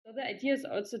So the idea is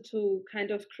also to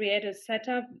kind of create a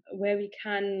setup where we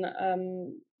can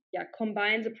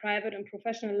combine the private and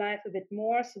professional life a bit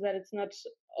more, so that it's not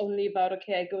only about,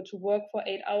 okay, I go to work for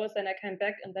 8 hours, then I come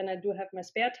back, and then I do have my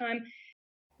spare time.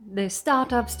 The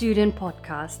Startup Student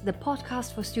Podcast, the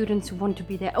podcast for students who want to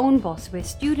be their own boss, where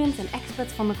students and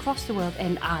experts from across the world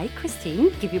and I,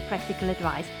 Christine, give you practical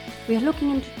advice. We are looking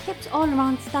into tips all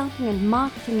around starting and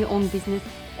marketing your own business,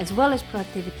 as well as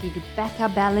productivity to better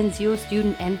balance your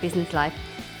student and business life.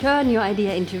 Turn your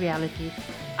idea into reality.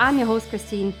 I'm your host,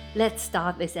 Christine. Let's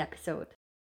start this episode.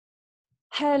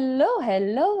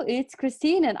 Hello, it's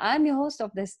Christine, and I'm your host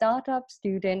of the Startup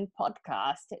Student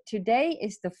Podcast. Today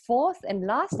is the fourth and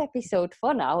last episode,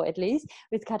 for now at least,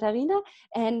 with Katharina,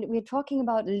 and we're talking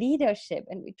about leadership.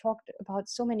 And we talked about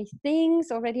so many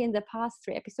things already in the past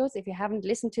 3 episodes. If you haven't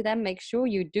listened to them, make sure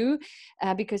you do,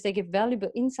 because they give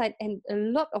valuable insight and a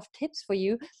lot of tips for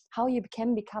you how you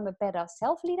can become a better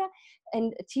self-leader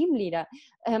and a team leader.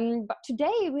 But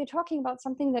today we're talking about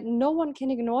something that no one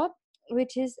can ignore,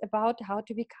 which is about how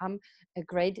to become a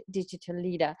great digital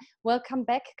leader. Welcome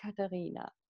back, Katharina.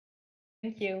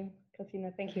 Thank you, Christina.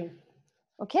 Thank you.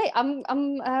 Okay, I'm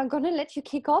gonna let you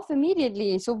kick off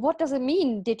immediately. So, what does it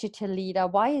mean, digital leader?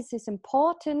 Why is this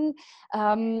important?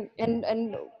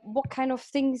 And what kind of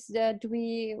things do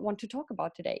we want to talk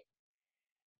about today?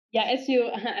 Yeah, as you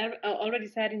already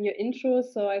said in your intro,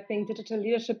 so I think digital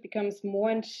leadership becomes more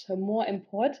and more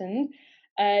important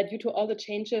due to all the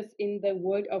changes in the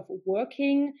world of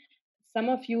working. Some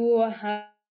of you have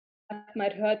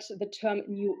might heard the term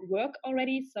new work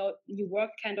already. So new work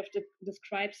kind of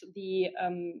describes the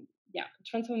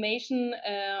transformation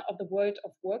of the world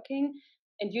of working.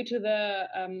 And due to the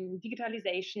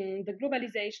digitalization, the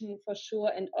globalization for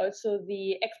sure, and also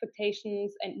the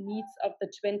expectations and needs of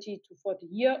the 20 to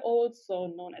 40-year-olds, so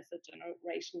known as the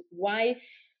Generation Y,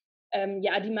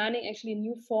 are demanding actually a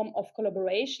new form of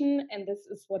collaboration. And this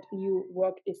is what new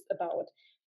work is about.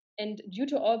 And due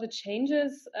to all the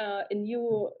changes, a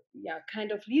new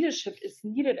kind of leadership is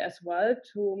needed as well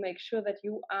to make sure that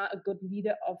you are a good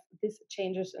leader of these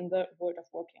changes in the world of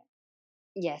working.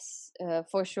 Yes,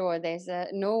 for sure. There's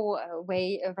no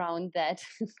way around that.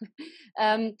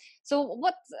 um, so,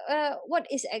 what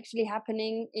is actually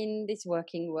happening in this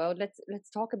working world? Let's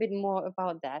talk a bit more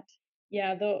about that.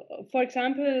 Yeah, for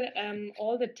example,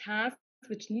 all the tasks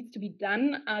which needs to be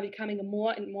done are becoming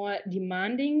more and more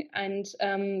demanding, and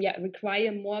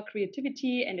require more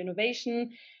creativity and innovation,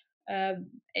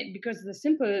 because the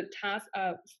simple tasks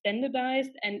are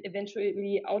standardized and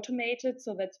eventually automated.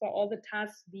 So that's why all the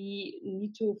tasks we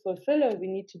need to fulfill or we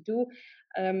need to do,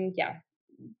 um, yeah,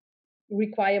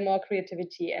 require more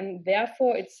creativity. And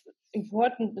therefore, it's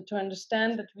important to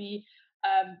understand that we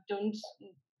don't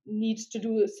need to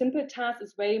do simple tasks.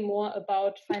 It's way more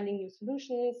about finding new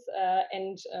solutions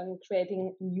and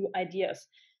creating new ideas.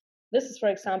 This is, for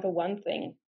example, one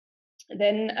thing.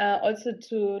 Then also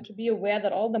to be aware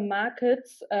that all the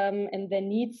markets and their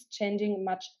needs changing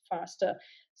much faster.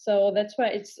 So that's why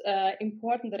it's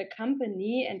important that a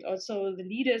company and also the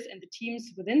leaders and the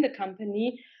teams within the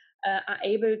company are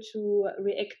able to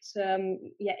react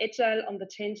agile on the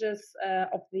changes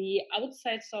of the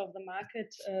outside so of the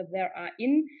market they are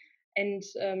in, and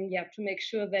to make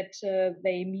sure that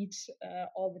they meet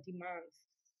all the demands.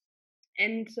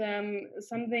 And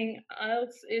something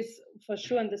else is for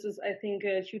sure, and this is, I think,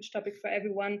 a huge topic for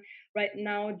everyone right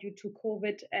now due to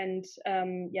COVID and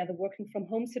the working from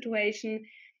home situation.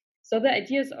 So the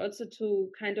idea is also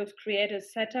to kind of create a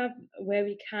setup where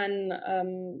we can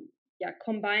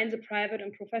combine the private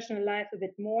and professional life a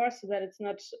bit more, so that it's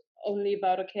not only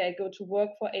about, okay, I go to work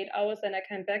for 8 hours, then I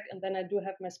come back, and then I do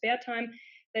have my spare time.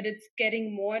 That it's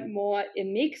getting more and more a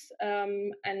mix,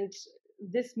 and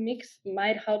this mix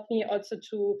might help me also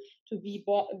to be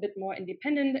a bit more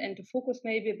independent and to focus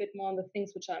maybe a bit more on the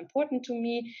things which are important to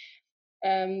me.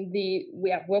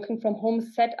 We are working from home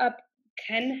setup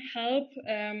can help,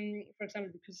 for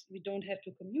example, because we don't have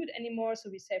to commute anymore, so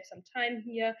we save some time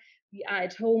here. We are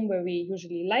at home where we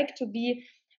usually like to be.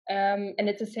 And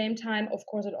at the same time, of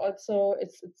course,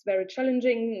 it's very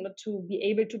challenging not to be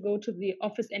able to go to the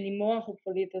office anymore.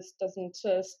 Hopefully this doesn't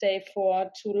stay for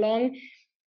too long.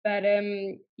 But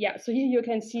so here you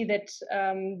can see that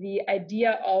the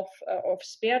idea of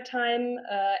spare time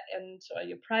and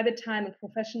your private time and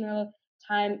professional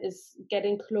time is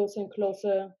getting closer and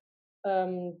closer.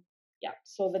 Um,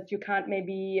 so that you can't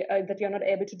maybe that you're not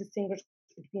able to distinguish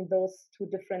between those two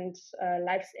different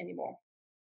lives anymore.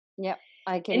 Yeah,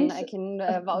 And I can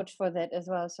vouch for that as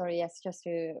well. Sorry, yes, just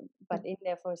to butt in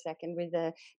there for a second with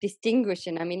the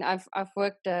distinguishing. I mean, I've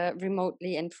worked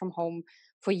remotely and from home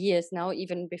for years now,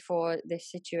 even before this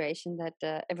situation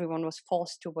that everyone was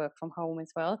forced to work from home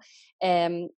as well.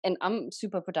 And I'm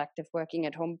super productive working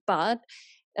at home, but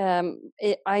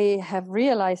I have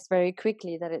realized very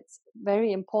quickly that it's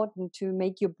very important to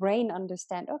make your brain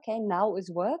understand, okay, now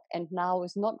is work and now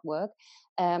is not work,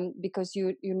 because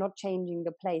you're not changing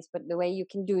the place. But the way you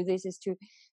can do this is to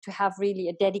have really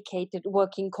a dedicated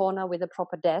working corner with a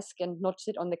proper desk and not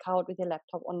sit on the couch with your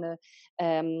laptop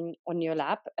on your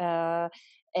lap,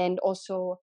 and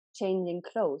also changing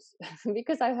clothes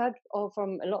because I heard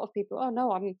from a lot of people, oh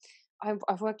no,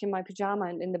 I've worked in my pajama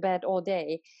and in the bed all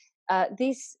day.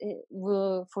 This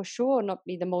will for sure not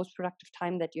be the most productive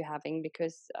time that you're having,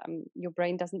 because your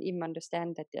brain doesn't even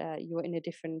understand that you're in a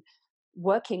different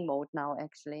working mode now,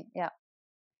 actually. Yeah.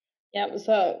 Yeah,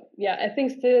 so yeah, I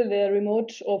think still the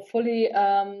remote or fully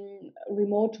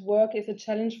remote work is a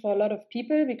challenge for a lot of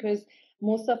people, because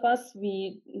most of us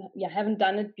we haven't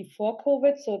done it before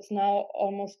COVID, so it's now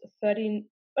almost 13.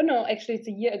 Oh no, actually it's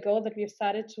a year ago that we've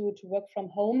started to work from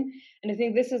home, and I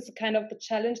think this is kind of the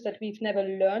challenge that we've never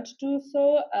learned to do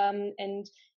so. And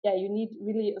yeah, you need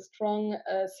really a strong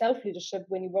self leadership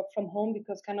when you work from home,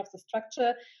 because kind of the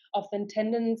structure of the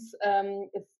attendance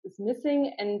is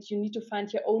missing, and you need to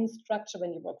find your own structure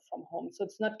when you work from home. So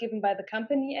it's not given by the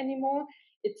company anymore.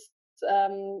 It's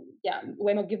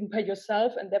way more given by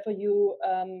yourself, and therefore you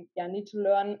need to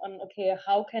learn on, okay,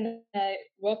 how can I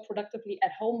work productively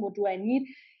at home? What do I need?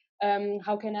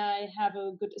 How can I have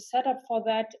a good setup for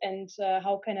that? And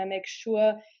how can I make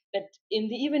sure that in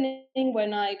the evening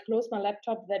when I close my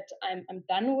laptop that I'm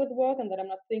done with work and that I'm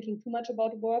not thinking too much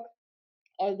about work,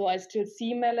 although I still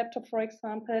see my laptop, for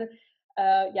example.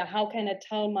 How can I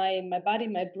tell my body,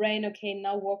 my brain, okay,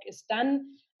 now work is done,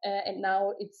 and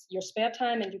now it's your spare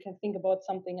time, and you can think about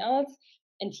something else.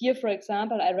 And here, for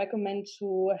example, I recommend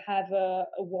to have a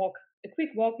walk, a quick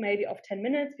walk, maybe of 10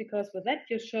 minutes, because with that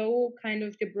you show kind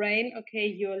of your brain, okay,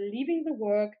 you're leaving the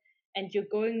work and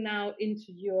you're going now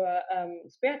into your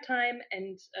spare time,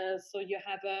 and so you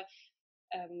have a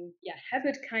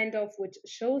habit kind of which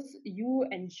shows you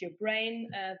and your brain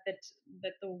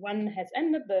that the one has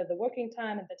ended the working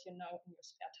time, and that you're now in your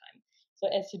spare time. So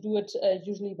as you do it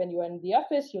usually when you're in the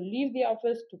office, you leave the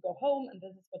office to go home, and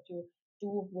this is what you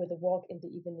do with a walk in the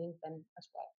evening then as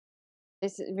well.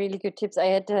 This is really good tips. I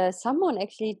had someone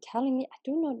actually telling me, I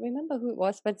do not remember who it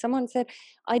was, but someone said,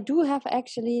 I do have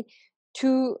actually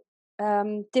two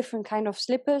different kind of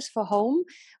slippers for home.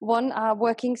 One are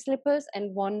working slippers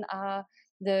and one are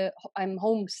the I'm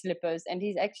home slippers. And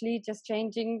he's actually just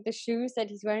changing the shoes that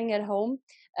he's wearing at home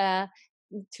uh,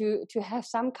 to have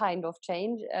some kind of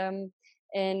change.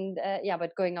 And yeah,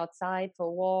 but going outside for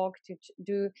a walk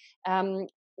do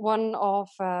one of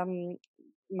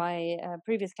my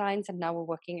previous clients, and now we're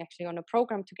working actually on a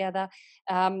program together.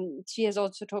 She has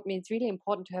also told me it's really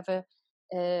important to have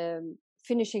a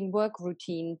finishing work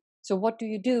routine. So what do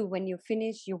you do when you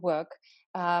finish your work?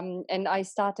 And I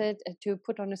started to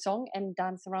put on a song and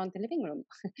dance around the living room.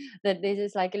 That this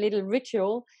is like a little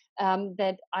ritual,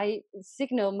 that I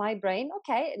signal my brain,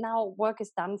 okay, now work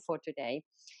is done for today.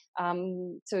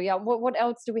 So yeah, what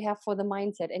else do we have for the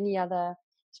mindset? Any other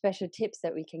special tips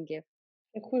that we can give?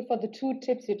 Yeah, cool for the two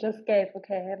tips you just gave.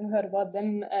 Okay, I haven't heard about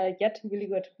them yet. Really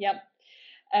good. Yeah.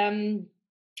 Um,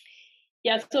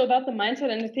 Yeah, so about the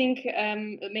mindset, and I think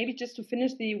maybe just to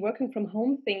finish the working from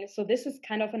home thing. So this is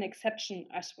kind of an exception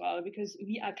as well, because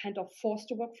we are kind of forced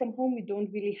to work from home. We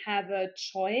don't really have a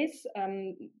choice,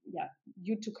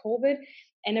 due to COVID.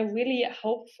 And I really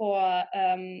hope for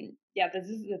that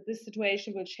this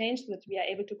situation will change, so that we are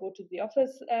able to go to the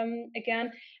office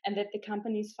again, and that the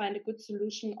companies find a good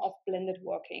solution of blended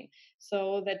working,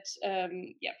 so that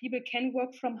people can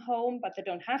work from home, but they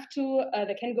don't have to.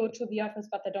 They can go to the office,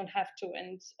 but they don't have to,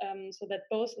 and so that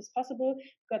both is possible.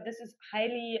 Because this is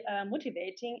highly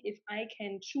motivating if I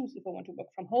can choose if I want to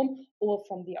work from home or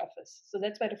from the office. So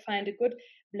that's why to find a good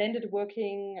blended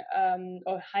working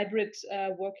or hybrid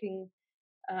working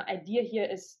idea here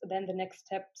is then the next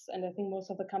steps, and I think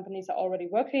most of the companies are already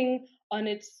working on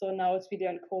it. So now it's really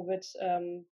on COVID,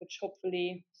 which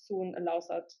hopefully soon allows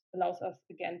us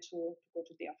again to go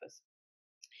to the office.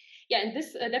 Yeah, and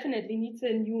this definitely needs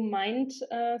a new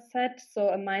mindset. So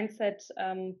a mindset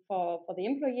for the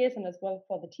employees and as well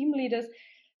for the team leaders.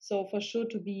 So for sure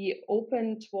to be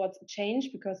open towards change,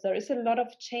 because there is a lot of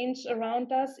change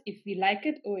around us. If we like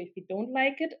it or if we don't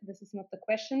like it, this is not the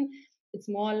question. It's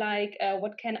more like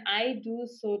what can I do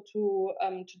so to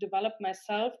develop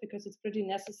myself, because it's pretty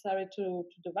necessary to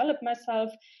develop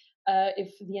myself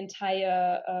if the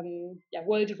entire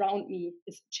world around me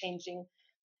is changing.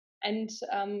 And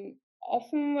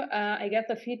often I get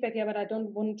the feedback, yeah, but I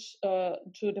don't want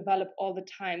to develop all the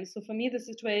time. So for me, the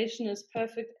situation is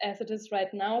perfect as it is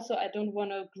right now. So I don't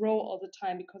want to grow all the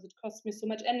time because it costs me so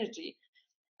much energy.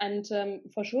 And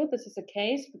for sure, this is the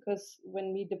case because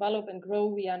when we develop and grow,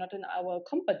 we are not in our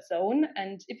comfort zone.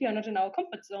 And if you are not in our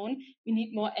comfort zone, we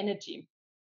need more energy.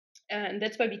 And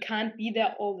that's why we can't be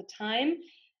there all the time.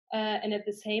 And at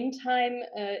the same time,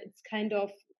 it's kind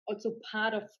of also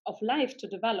part of life to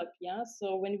develop. Yeah.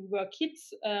 So when we were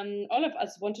kids, all of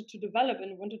us wanted to develop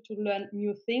and wanted to learn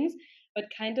new things, but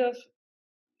kind of,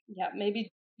 yeah,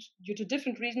 maybe due to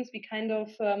different reasons, we kind of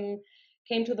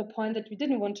came to the point that we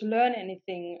didn't want to learn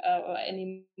anything or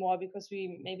anymore because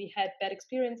we maybe had bad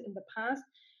experience in the past.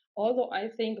 Although I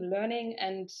think learning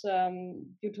and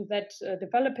due to that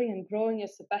developing and growing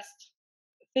is the best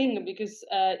thing because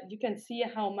you can see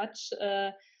how much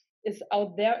is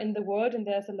out there in the world and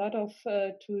there's a lot of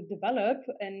to develop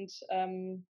and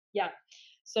yeah,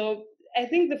 so I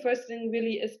think the first thing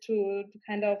really is to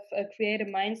kind of create a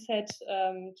mindset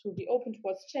to be open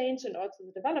towards change and also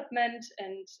the development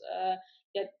and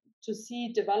yeah, to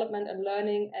see development and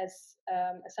learning as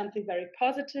something very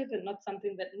positive and not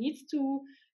something that needs to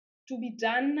be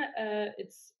done.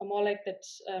 It's more like that.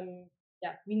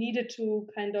 Yeah, we needed to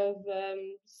kind of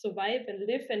survive and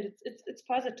live, and it's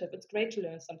positive. It's great to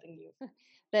learn something new.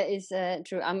 That is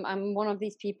true. I'm one of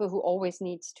these people who always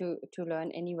needs to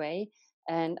learn anyway,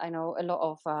 and I know a lot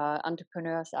of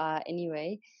entrepreneurs are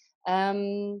anyway.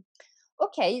 Um,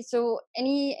 okay, so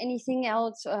anything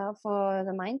else for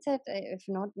the mindset? If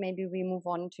not, maybe we move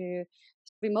on to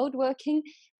remote working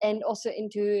and also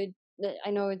into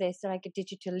I know there's like a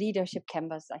digital leadership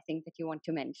canvas. I think that you want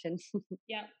to mention.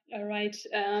 Yeah, all right.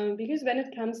 Because when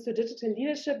it comes to digital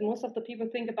leadership, most of the people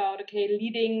think about okay,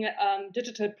 leading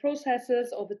digital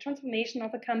processes or the transformation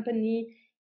of a company.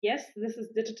 Yes, this is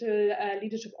digital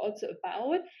leadership also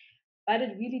about, but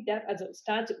it really does also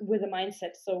starts with a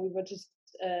mindset. So we were just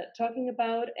talking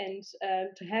about and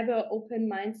to have an open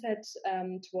mindset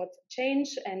towards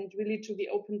change and really to be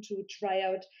open to try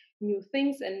out new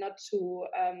things and not to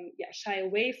yeah, shy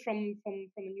away from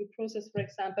a new process, for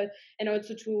example, and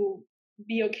also to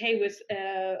be okay with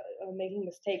making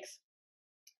mistakes.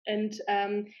 And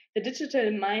the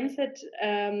digital mindset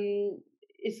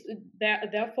is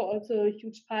therefore also a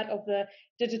huge part of the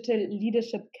digital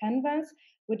leadership canvas,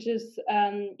 which is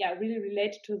yeah, really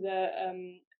related to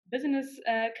the business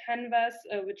canvas,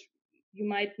 which you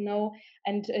might know.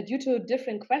 And due to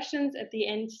different questions, at the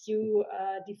end you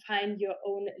define your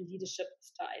own leadership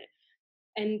style.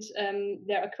 And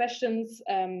there are questions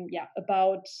yeah,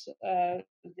 about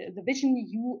the vision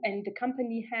you and the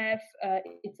company have.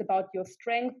 It's about your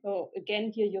strength. So again,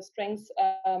 here your strengths,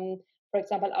 for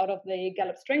example, out of the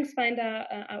Gallup Strengths Finder,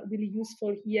 are really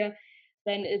useful here.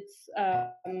 Then it's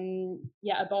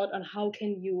yeah, about on how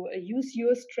can you use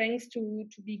your strengths to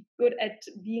be good at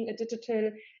being a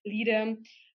digital leader.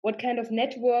 What kind of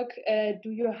network do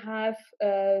you have?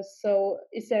 So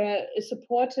is there a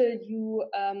supporter you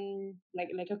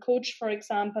like a coach, for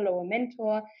example, or a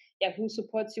mentor, yeah, who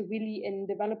supports you really in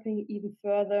developing even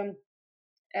further?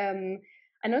 um,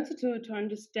 and also to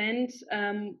understand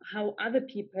how other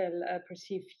people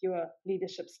perceive your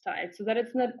leadership style so that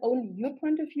it's not only your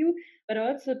point of view but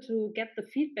also to get the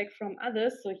feedback from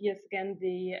others. So here's again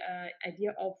the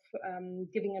idea of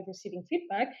giving and receiving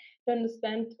feedback to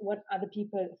understand what other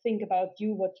people think about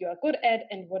you, what you are good at,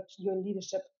 and what your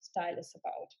leadership style is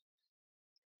about.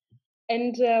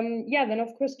 And yeah, then of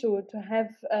course to have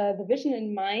the vision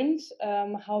in mind,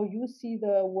 how you see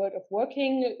the world of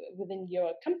working within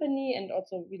your company, and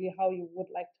also really how you would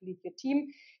like to lead your team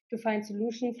to find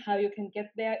solutions how you can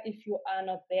get there if you are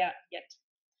not there yet.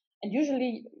 And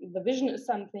usually the vision is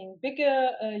something bigger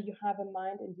you have in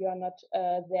mind and you are not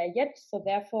there yet. So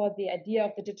therefore the idea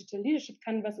of the digital leadership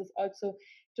canvas is also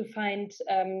to find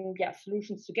yeah,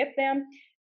 solutions to get there.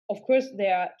 Of course,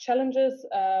 there are challenges.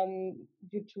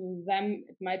 Due to them,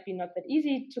 it might be not that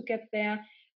easy to get there.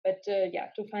 But yeah,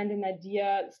 to find an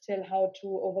idea still how to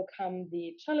overcome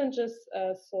the challenges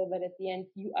so that at the end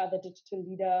you are the digital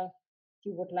leader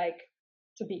you would like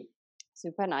to be.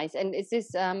 Super nice. And is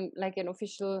this like an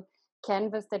official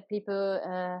canvas that people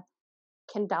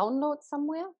can download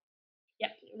somewhere? Yeah,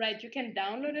 right. You can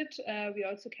download it. We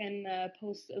also can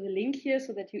post the link here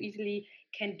so that you easily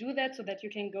can do that, so that you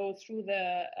can go through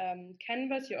the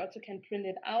canvas. You also can print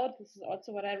it out. This is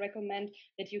also what I recommend,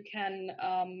 that you can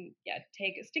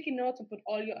take a sticky notes and put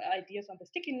all your ideas on the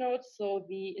sticky notes. So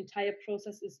the entire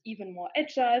process is even more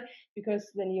agile,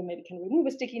 because then you maybe can remove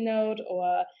a sticky note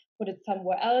or put it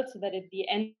somewhere else, so that at the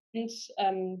end,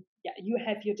 you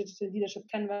have your digital leadership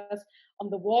canvas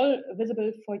on the wall,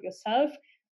 visible for yourself.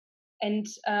 And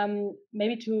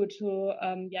maybe to let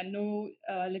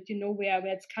you know where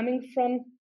it's coming from.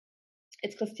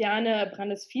 It's Christiane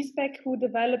Brandes-Fiesbeck who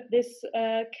developed this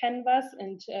canvas,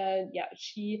 and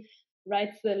she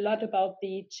writes a lot about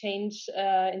the change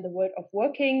in the world of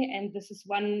working, and this is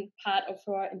one part of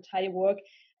her entire work.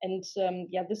 And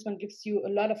this one gives you a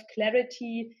lot of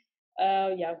clarity,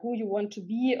 who you want to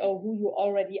be or who you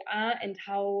already are, and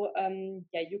how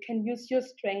you can use your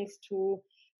strengths to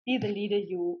be the leader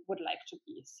you would like to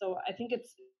be. So I think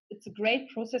it's a great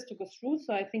process to go through.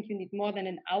 So I think you need more than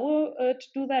an hour to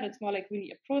do that. It's more like really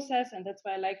a process, and that's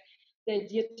why I like the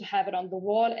idea to have it on the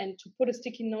wall and to put a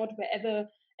sticky note wherever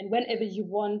and whenever you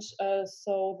want,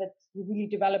 so that you're really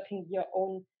developing your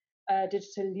own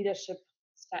digital leadership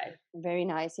style. Very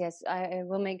nice. Yes, I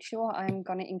will make sure I'm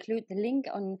going to include the link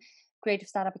on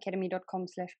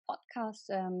creativestartupacademy.com/podcast.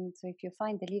 So if you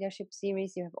find the leadership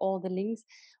series, you have all the links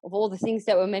of all the things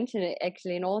that were mentioned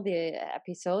actually in all the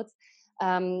episodes.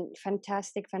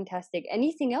 Fantastic.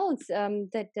 Anything else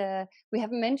that we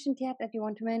haven't mentioned yet that you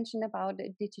want to mention about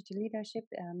digital leadership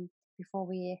before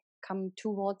we come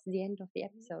towards the end of the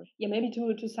episode? Yeah, maybe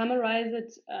to summarize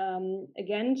it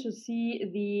again, to see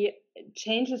the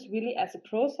changes really as a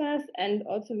process, and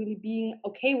also really being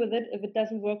okay with it if it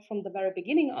doesn't work from the very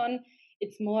beginning on.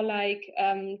 It's more like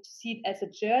to see it as a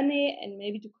journey, and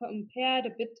maybe to compare it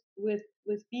a bit with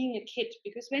being a kid,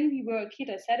 because when we were a kid,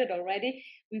 I said it already,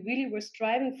 we really were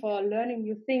striving for learning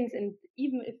new things, and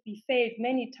even if we failed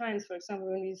many times, for example,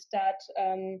 when we start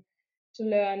to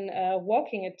learn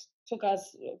walking, it took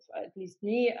us, at least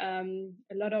me, a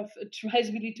lot of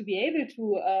tries really to be able to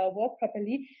walk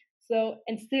properly. So,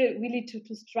 and still really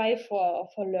to strive for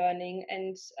learning.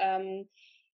 And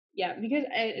because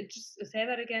I just say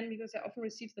that again, because I often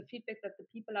receive the feedback that the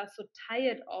people are so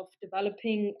tired of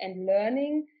developing and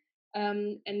learning.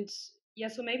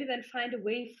 So maybe then find a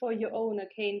way for your own,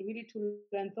 okay, and really to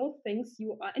learn those things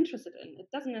you are interested in. It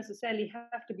doesn't necessarily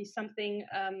have to be something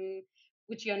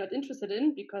which you are not interested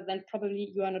in, because then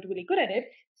probably you are not really good at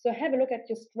it. So have a look at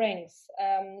your strengths,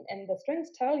 and the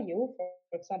strengths tell you, for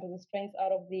example, the strengths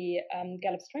out of the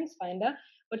Gallup Strengths Finder,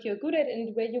 what you're good at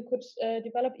and where you could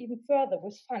develop even further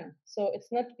with fun. So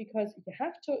it's not because you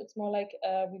have to, it's more like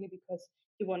really because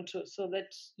you want to, so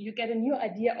that you get a new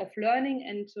idea of learning,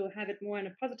 and to have it more in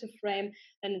a positive frame,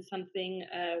 then it's something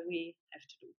we have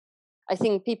to do. I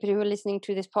think people who are listening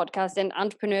to this podcast, and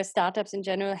entrepreneurs, startups in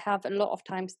general, have a lot of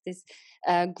times this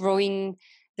growth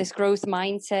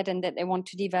mindset, and that they want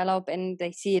to develop, and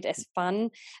they see it as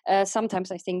fun.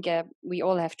 Sometimes I think we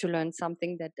all have to learn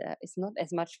something that is not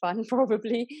as much fun,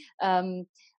 probably.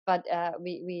 But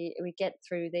we get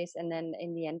through this, and then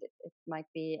in the end, it might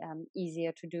be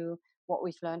easier to do what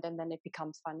we've learned, and then it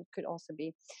becomes fun. It could also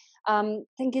be.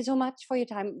 Thank you so much for your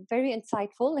time. Very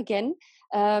insightful again.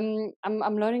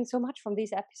 I'm learning so much from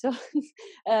these episodes.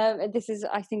 This is,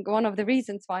 I think, one of the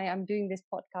reasons why I'm doing this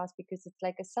podcast, because it's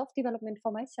like a self-development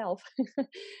for myself.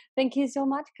 Thank you so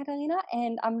much, Katharina,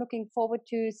 and I'm looking forward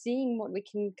to seeing what we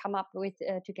can come up with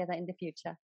together in the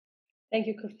future. Thank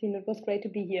you, Christine. It was great to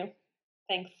be here.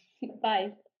 Thanks.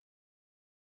 Bye.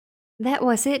 That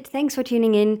was it. Thanks for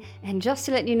tuning in. And just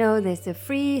to let you know, there's a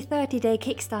free 30-day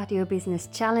Kickstart Your Business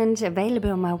Challenge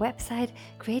available on my website,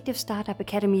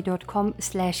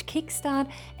 creativestartupacademy.com/kickstart,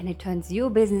 and it turns your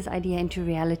business idea into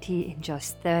reality in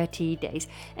just 30 days.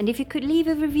 And if you could leave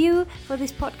a review for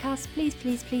this podcast, please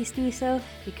do so,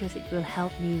 because it will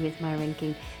help me with my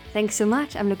ranking. Thanks so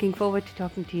much. I'm looking forward to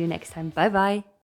talking to you next time. Bye-bye.